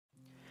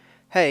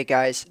Hey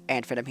guys,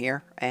 AntVenom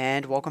here,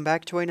 and welcome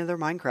back to another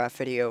Minecraft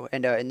video.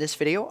 And in this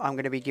video, I'm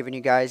going to be giving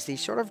you guys the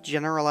sort of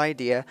general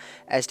idea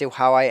as to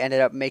how I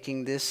ended up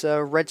making this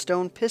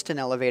redstone piston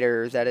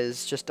elevator that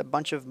is just a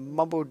bunch of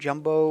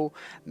mumbo-jumbo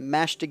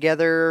mashed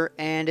together,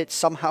 and it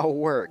somehow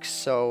works.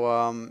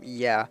 So,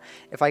 yeah.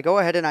 If I go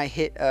ahead and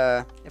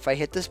if I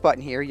hit this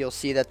button here, you'll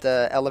see that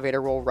the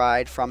elevator will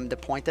ride from the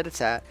point that it's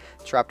at.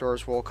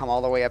 Trapdoors will come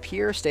all the way up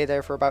here, stay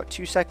there for about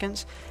 2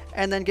 seconds,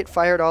 and then get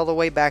fired all the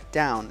way back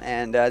down.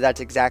 And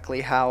that's exactly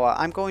how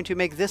I'm going to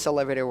make this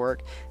elevator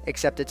work,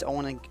 except it's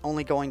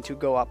only going to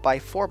go up by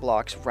 4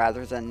 blocks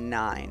rather than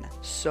 9.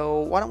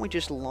 So why don't we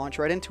just launch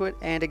right into it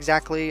and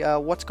exactly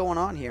what's going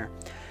on here.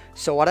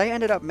 So what I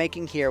ended up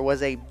making here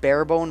was a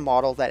bare bone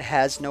model that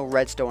has no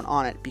redstone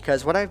on it,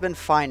 because what I've been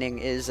finding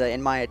is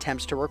in my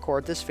attempts to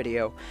record this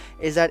video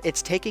is that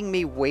it's taking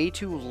me way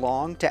too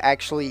long to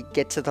actually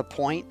get to the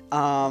point.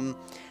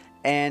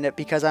 And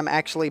because I'm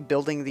actually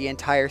building the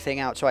entire thing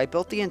out. So I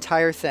built the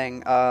entire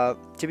thing to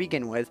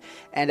begin with,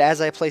 and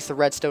as I place the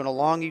redstone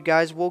along, you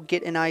guys will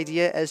get an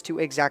idea as to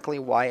exactly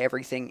why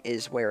everything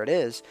is where it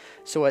is.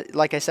 So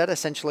like I said,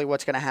 essentially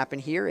what's going to happen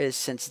here is,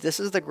 since this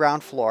is the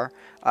ground floor,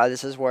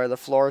 this is where the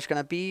floor is going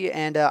to be,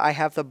 and I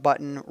have the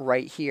button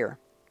right here.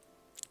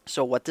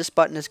 So what this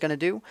button is going to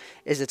do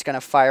is it's going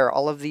to fire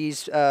all of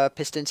these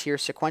pistons here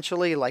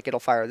sequentially. Like, it'll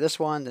fire this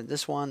one, then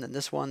this one, then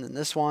this one, then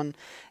this one.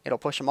 It'll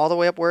push them all the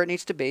way up where it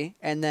needs to be,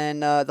 and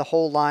then the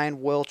whole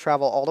line will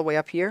travel all the way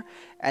up here,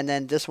 and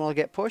then this one will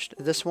get pushed,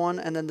 this one,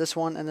 and then this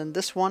one, and then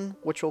this one,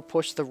 which will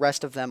push the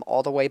rest of them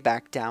all the way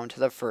back down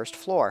to the first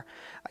floor.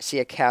 I see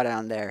a cow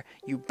down there.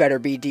 You better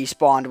be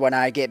despawned when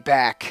I get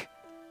back.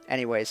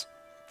 Anyways,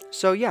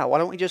 so yeah, why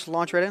don't we just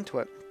launch right into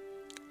it?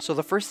 So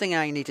the first thing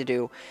I need to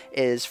do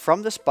is,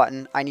 from this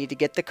button, I need to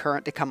get the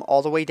current to come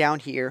all the way down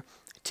here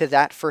to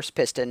that first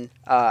piston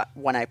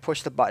when I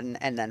push the button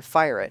and then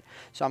fire it.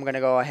 So I'm going to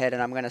go ahead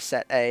and I'm going to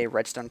set a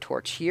redstone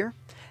torch here,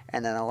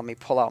 and then let me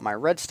pull out my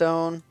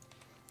redstone.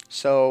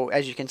 So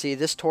as you can see,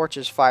 this torch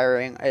is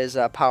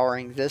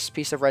powering this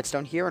piece of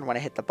redstone here, and when I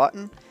hit the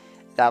button,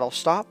 that'll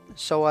stop.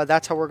 So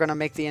that's how we're going to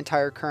make the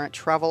entire current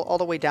travel all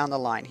the way down the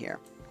line here.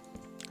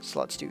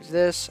 So let's do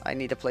this. I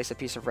need to place a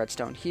piece of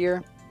redstone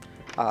here.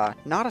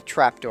 Not a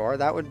trapdoor.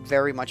 That would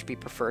very much be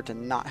preferred to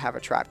not have a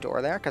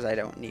trapdoor there, because I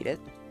don't need it.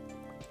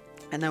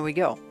 And there we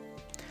go.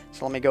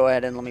 So let me go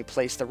ahead and let me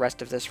place the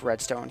rest of this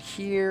redstone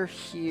here,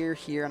 here,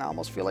 here, and I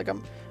almost feel like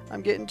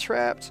I'm getting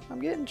trapped. I'm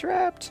getting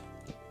trapped.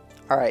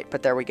 Alright,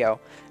 but there we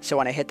go. So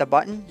when I hit the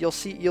button,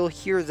 you'll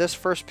hear this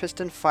first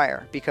piston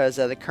fire, because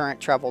the current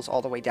travels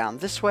all the way down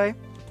this way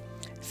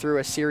through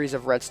a series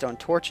of redstone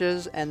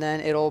torches, and then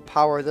it'll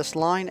power this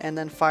line and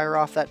then fire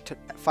off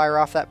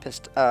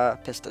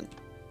that piston.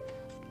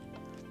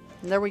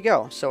 And there we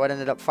go. So it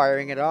ended up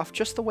firing it off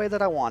just the way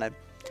that I wanted.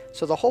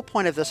 So the whole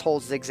point of this whole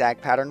zigzag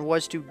pattern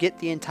was to get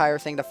the entire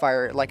thing to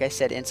fire, like I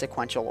said, in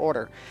sequential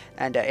order.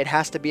 And it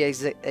has to be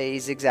a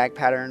zigzag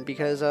pattern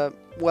because,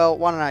 well,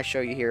 why don't I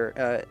show you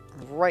here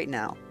right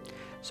now.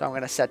 So I'm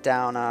going to set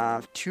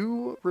down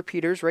 2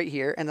 repeaters right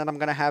here, and then I'm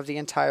going to have the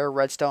entire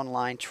redstone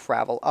line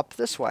travel up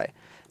this way.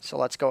 So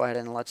let's go ahead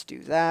and let's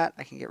do that.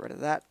 I can get rid of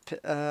that.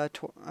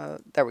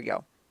 There we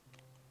go.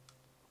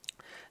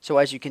 So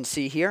as you can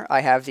see here,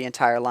 I have the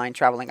entire line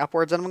traveling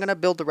upwards, and I'm going to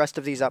build the rest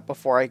of these up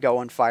before I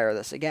go and fire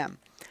this again.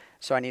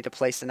 So I need to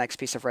place the next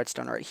piece of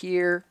redstone right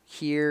here,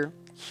 here,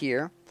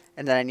 here,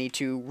 and then I need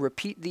to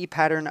repeat the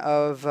pattern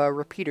of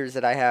repeaters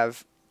that I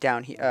have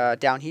down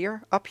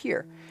here, up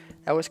here.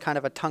 That was kind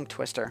of a tongue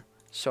twister.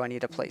 So I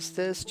need to place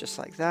this just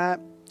like that,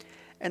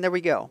 and there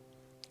we go.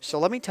 So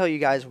let me tell you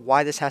guys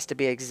why this has to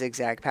be a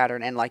zigzag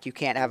pattern, and like, you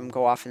can't have them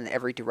go off in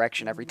every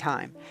direction every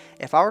time.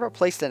 If I were to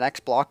place the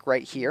next block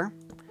right here,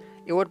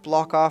 it would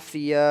block off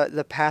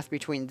the path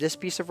between this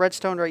piece of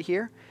redstone right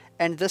here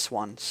and this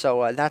one.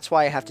 So that's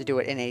why I have to do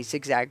it in a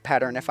zigzag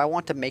pattern if I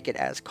want to make it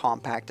as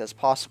compact as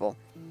possible.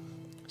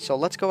 So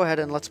let's go ahead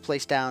and let's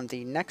place down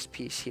the next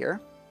piece here.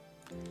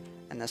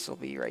 And this will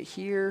be right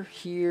here,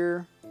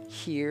 here,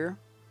 here.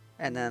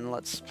 And then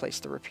let's place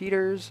the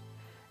repeaters.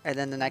 And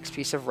then the next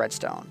piece of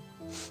redstone.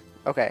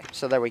 Okay,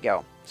 so there we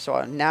go.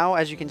 So now,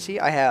 as you can see,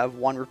 I have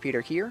 1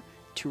 repeater here,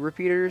 2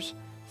 repeaters,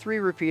 3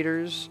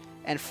 repeaters,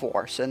 and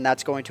 4. So, and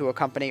that's going to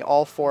accompany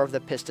all 4 of the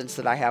pistons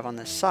that I have on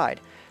this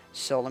side.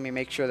 So let me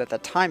make sure that the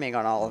timing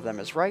on all of them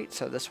is right.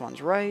 So this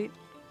one's right.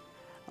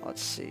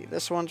 Let's see.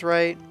 This one's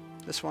right.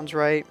 This one's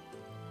right.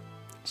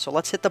 So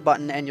let's hit the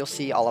button and you'll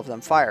see all of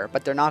them fire,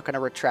 but they're not going to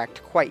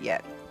retract quite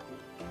yet.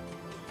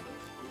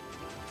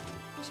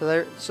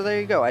 So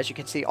there you go. As you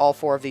can see, all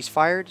 4 of these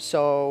fired.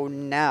 So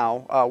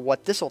now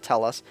what this will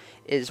tell us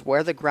is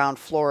where the ground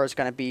floor is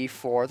going to be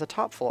for the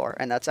top floor.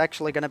 And that's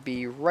actually going to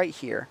be right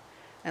here.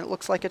 And it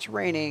looks like it's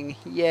raining.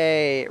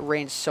 Yay! It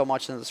rains so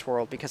much in this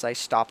world because I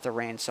stopped the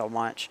rain so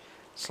much.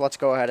 So let's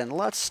go ahead and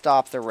let's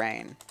stop the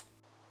rain.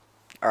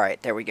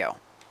 Alright, there we go.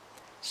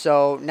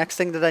 So next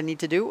thing that I need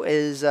to do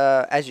is,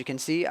 as you can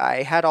see,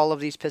 I had all of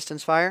these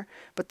pistons fire,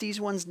 but these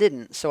ones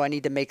didn't. So I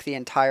need to make the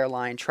entire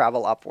line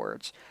travel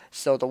upwards.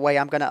 So the way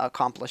I'm going to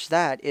accomplish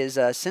that is,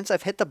 since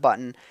I've hit the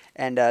button,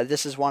 and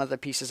this is one of the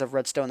pieces of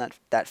redstone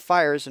that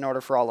fires in order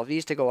for all of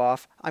these to go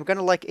off, I'm going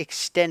to like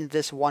extend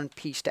this one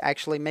piece to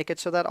actually make it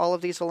so that all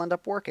of these will end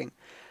up working.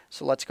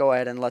 So let's go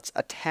ahead and let's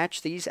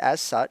attach these as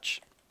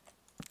such.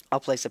 I'll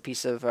place a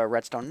piece of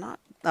redstone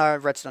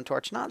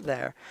torch, not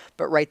there,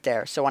 but right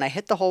there. So when I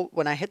hit the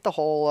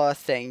whole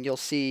thing, you'll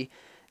see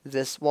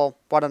this. Well,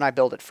 why don't I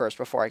build it first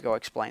before I go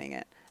explaining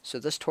it? So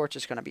this torch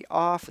is going to be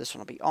off. This one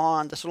will be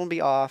on. This one will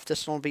be off.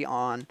 This one will be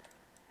on,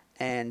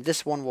 and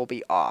this one will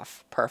be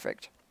off.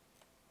 Perfect.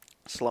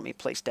 So let me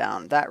place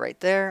down that right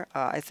there.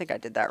 I think I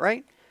did that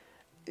right.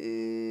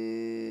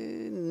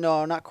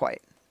 No, not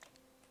quite.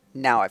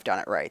 Now I've done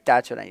it right.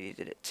 That's what I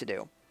needed it to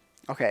do.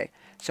 Okay,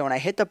 so when I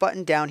hit the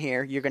button down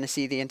here, you're going to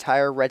see the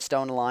entire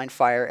redstone line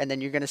fire, and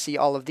then you're going to see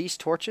all of these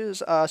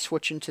torches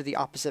switch into the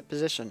opposite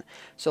position.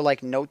 So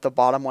like note the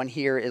bottom one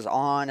here is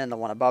on and the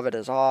one above it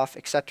is off,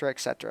 etc,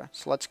 etc.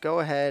 So let's go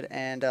ahead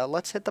and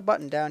let's hit the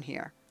button down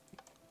here.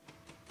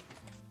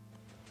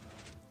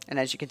 And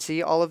as you can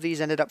see, all of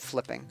these ended up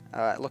flipping.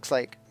 It looks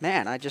like,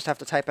 man, I just have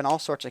to type in all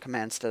sorts of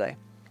commands today.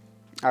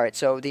 Alright,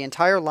 so the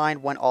entire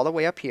line went all the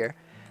way up here.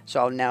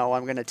 So now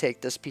I'm going to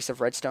take this piece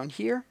of redstone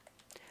here.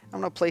 I'm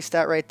going to place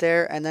that right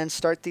there and then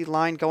start the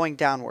line going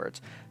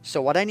downwards.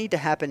 So what I need to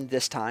happen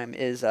this time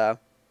is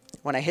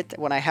when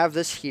I have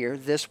this here,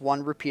 this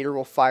one repeater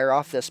will fire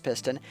off this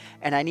piston,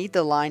 and I need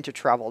the line to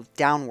travel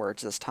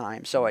downwards this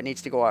time. So it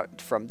needs to go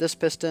out from this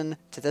piston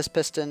to this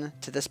piston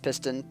to this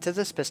piston to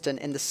this piston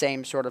in the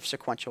same sort of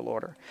sequential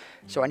order.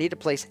 So I need to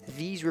place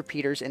these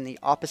repeaters in the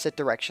opposite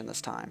direction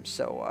this time.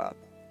 So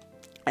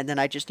and then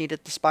I just need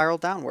it to spiral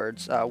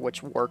downwards,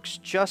 which works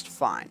just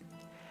fine.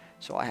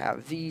 So I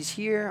have these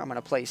here. I'm going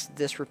to place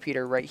this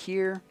repeater right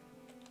here,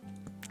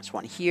 this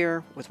one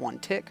here with one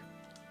tick,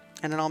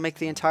 and then I'll make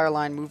the entire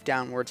line move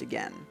downwards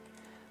again.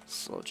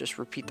 So just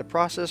repeat the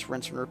process,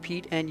 rinse and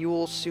repeat, and you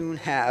will soon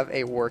have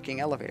a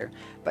working elevator.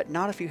 But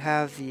not if you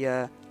have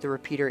the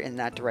repeater in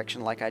that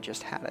direction like I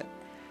just had it.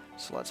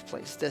 So let's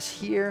place this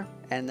here,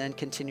 and then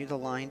continue the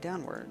line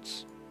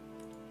downwards.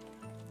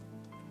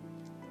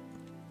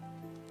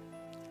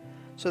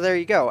 So there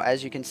you go.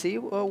 As you can see,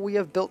 well, we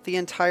have built the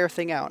entire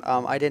thing out.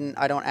 I don't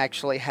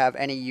actually have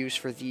any use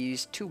for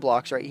these 2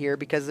 blocks right here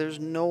because there's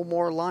no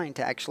more line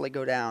to actually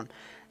go down.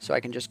 So I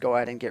can just go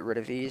ahead and get rid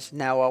of these.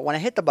 Now, when I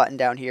hit the button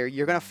down here,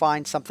 you're going to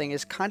find something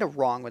is kind of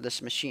wrong with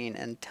this machine.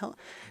 And tell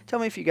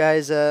me if you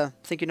guys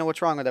think you know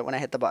what's wrong with it when I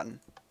hit the button.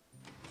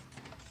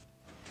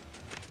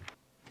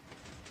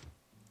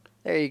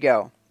 There you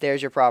go.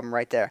 There's your problem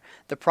right there.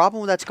 The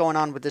problem that's going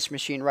on with this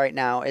machine right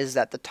now is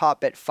that the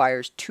top bit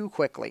fires too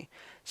quickly.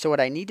 So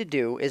what I need to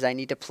do is I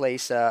need to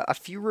place a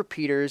few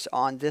repeaters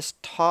on this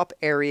top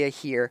area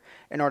here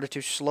in order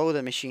to slow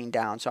the machine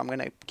down. So I'm going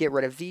to get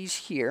rid of these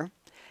here.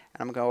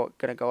 And I'm going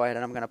to go ahead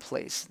and I'm going to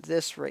place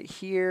this right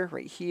here,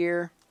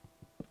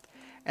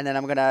 and then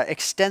I'm going to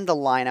extend the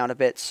line out a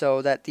bit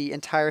so that the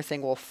entire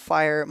thing will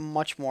fire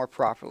much more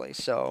properly.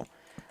 So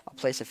I'll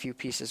place a few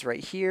pieces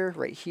right here,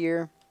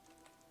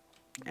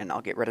 and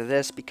I'll get rid of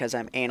this because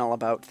I'm anal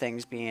about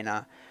things being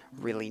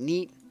really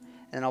neat.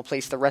 And I'll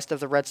place the rest of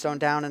the redstone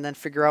down and then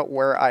figure out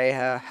where I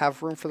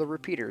have room for the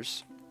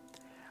repeaters.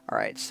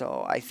 Alright,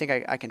 so I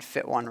think I can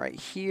fit one right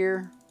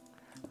here.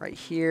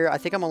 I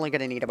think I'm only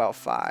going to need about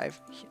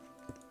 5.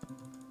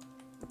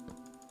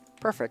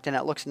 Perfect, and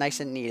it looks nice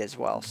and neat as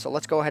well. So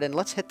let's go ahead and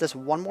let's hit this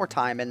one more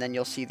time, and then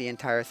you'll see the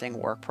entire thing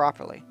work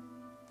properly.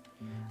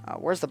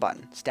 Where's the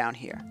button? It's down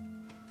here.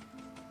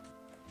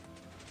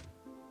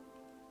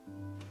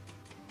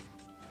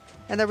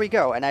 And there we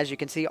go, and as you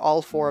can see,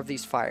 all 4 of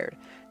these fired.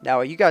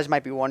 Now, you guys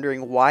might be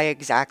wondering why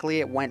exactly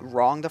it went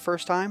wrong the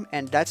first time,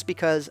 and that's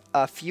because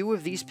a few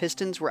of these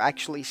pistons were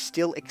actually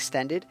still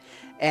extended,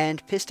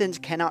 and pistons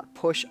cannot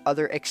push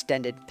other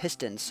extended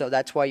pistons, so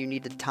that's why you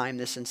need to time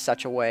this in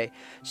such a way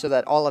so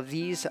that all of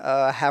these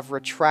have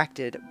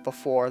retracted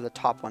before the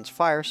top ones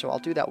fire. So I'll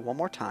do that one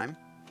more time.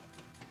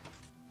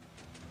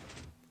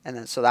 And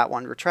then so that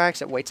one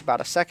retracts, it waits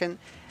about a second,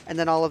 and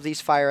then all of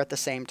these fire at the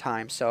same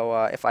time.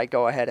 So if I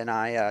go ahead and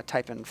I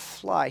type in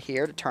fly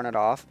here to turn it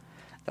off,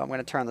 though I'm going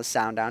to turn the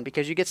sound down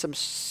because you get some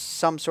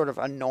sort of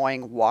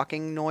annoying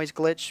walking noise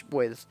glitch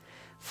with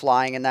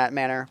flying in that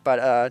manner.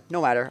 But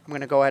no matter, I'm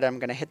going to go ahead and I'm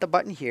going to hit the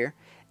button here,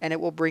 and it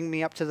will bring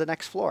me up to the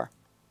next floor.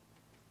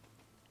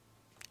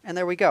 And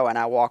there we go, and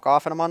I walk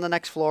off and I'm on the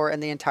next floor,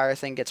 and the entire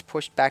thing gets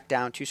pushed back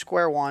down to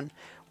square one,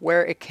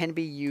 where it can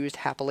be used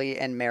happily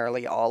and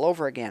merrily all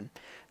over again.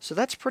 So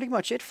that's pretty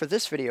much it for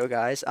this video,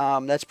 guys.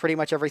 That's pretty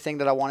much everything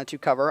that I wanted to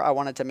cover. I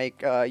wanted to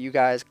make you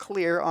guys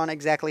clear on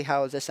exactly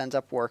how this ends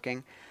up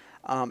working.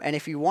 And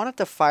if you want it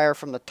to fire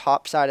from the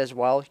top side as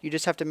well, you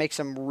just have to make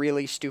some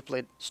really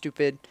stupid,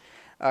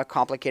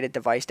 complicated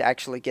device to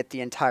actually get the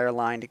entire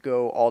line to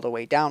go all the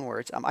way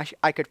downwards.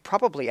 I could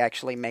probably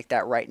actually make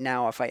that right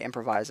now if I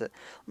improvise it.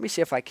 Let me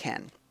see if I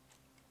can.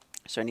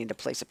 So I need to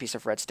place a piece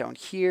of redstone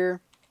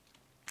here.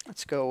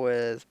 Let's go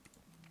with,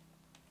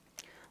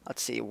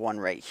 let's see, one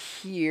right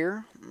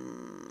here.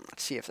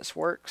 Let's see if this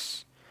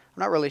works.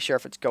 I'm not really sure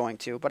if it's going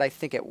to, but I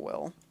think it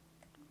will.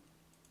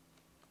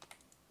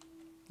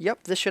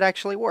 Yep, this should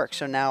actually work.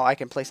 So now I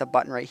can place a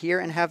button right here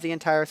and have the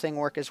entire thing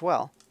work as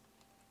well.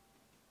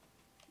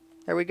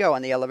 There we go,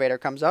 and the elevator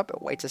comes up,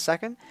 it waits a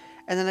second,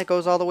 and then it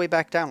goes all the way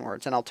back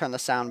downwards. And I'll turn the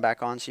sound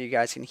back on so you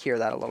guys can hear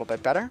that a little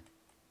bit better.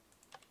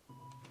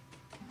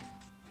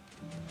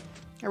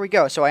 There we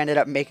go. So I ended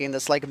up making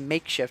this like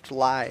makeshift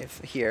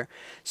live here.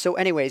 So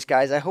anyways,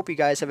 guys, I hope you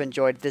guys have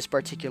enjoyed this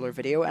particular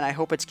video, and I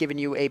hope it's given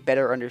you a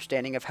better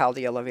understanding of how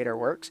the elevator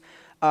works.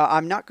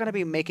 I'm not going to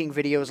be making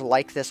videos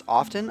like this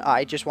often.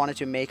 I just wanted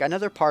to make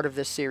another part of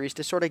this series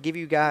to sort of give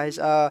you guys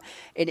an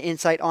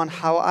insight on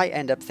how I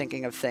end up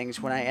thinking of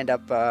things when I end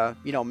up,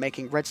 you know,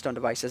 making redstone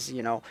devices.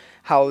 You know,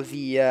 how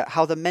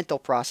the mental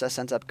process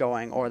ends up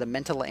going, or the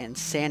mental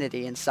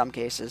insanity in some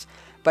cases.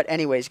 But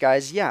anyways,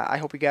 guys, yeah, I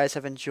hope you guys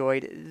have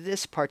enjoyed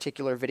this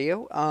particular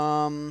video.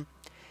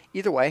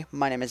 Either way,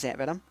 my name is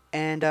AntVenom,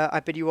 and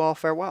I bid you all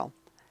farewell.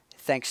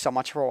 Thanks so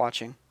much for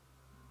watching.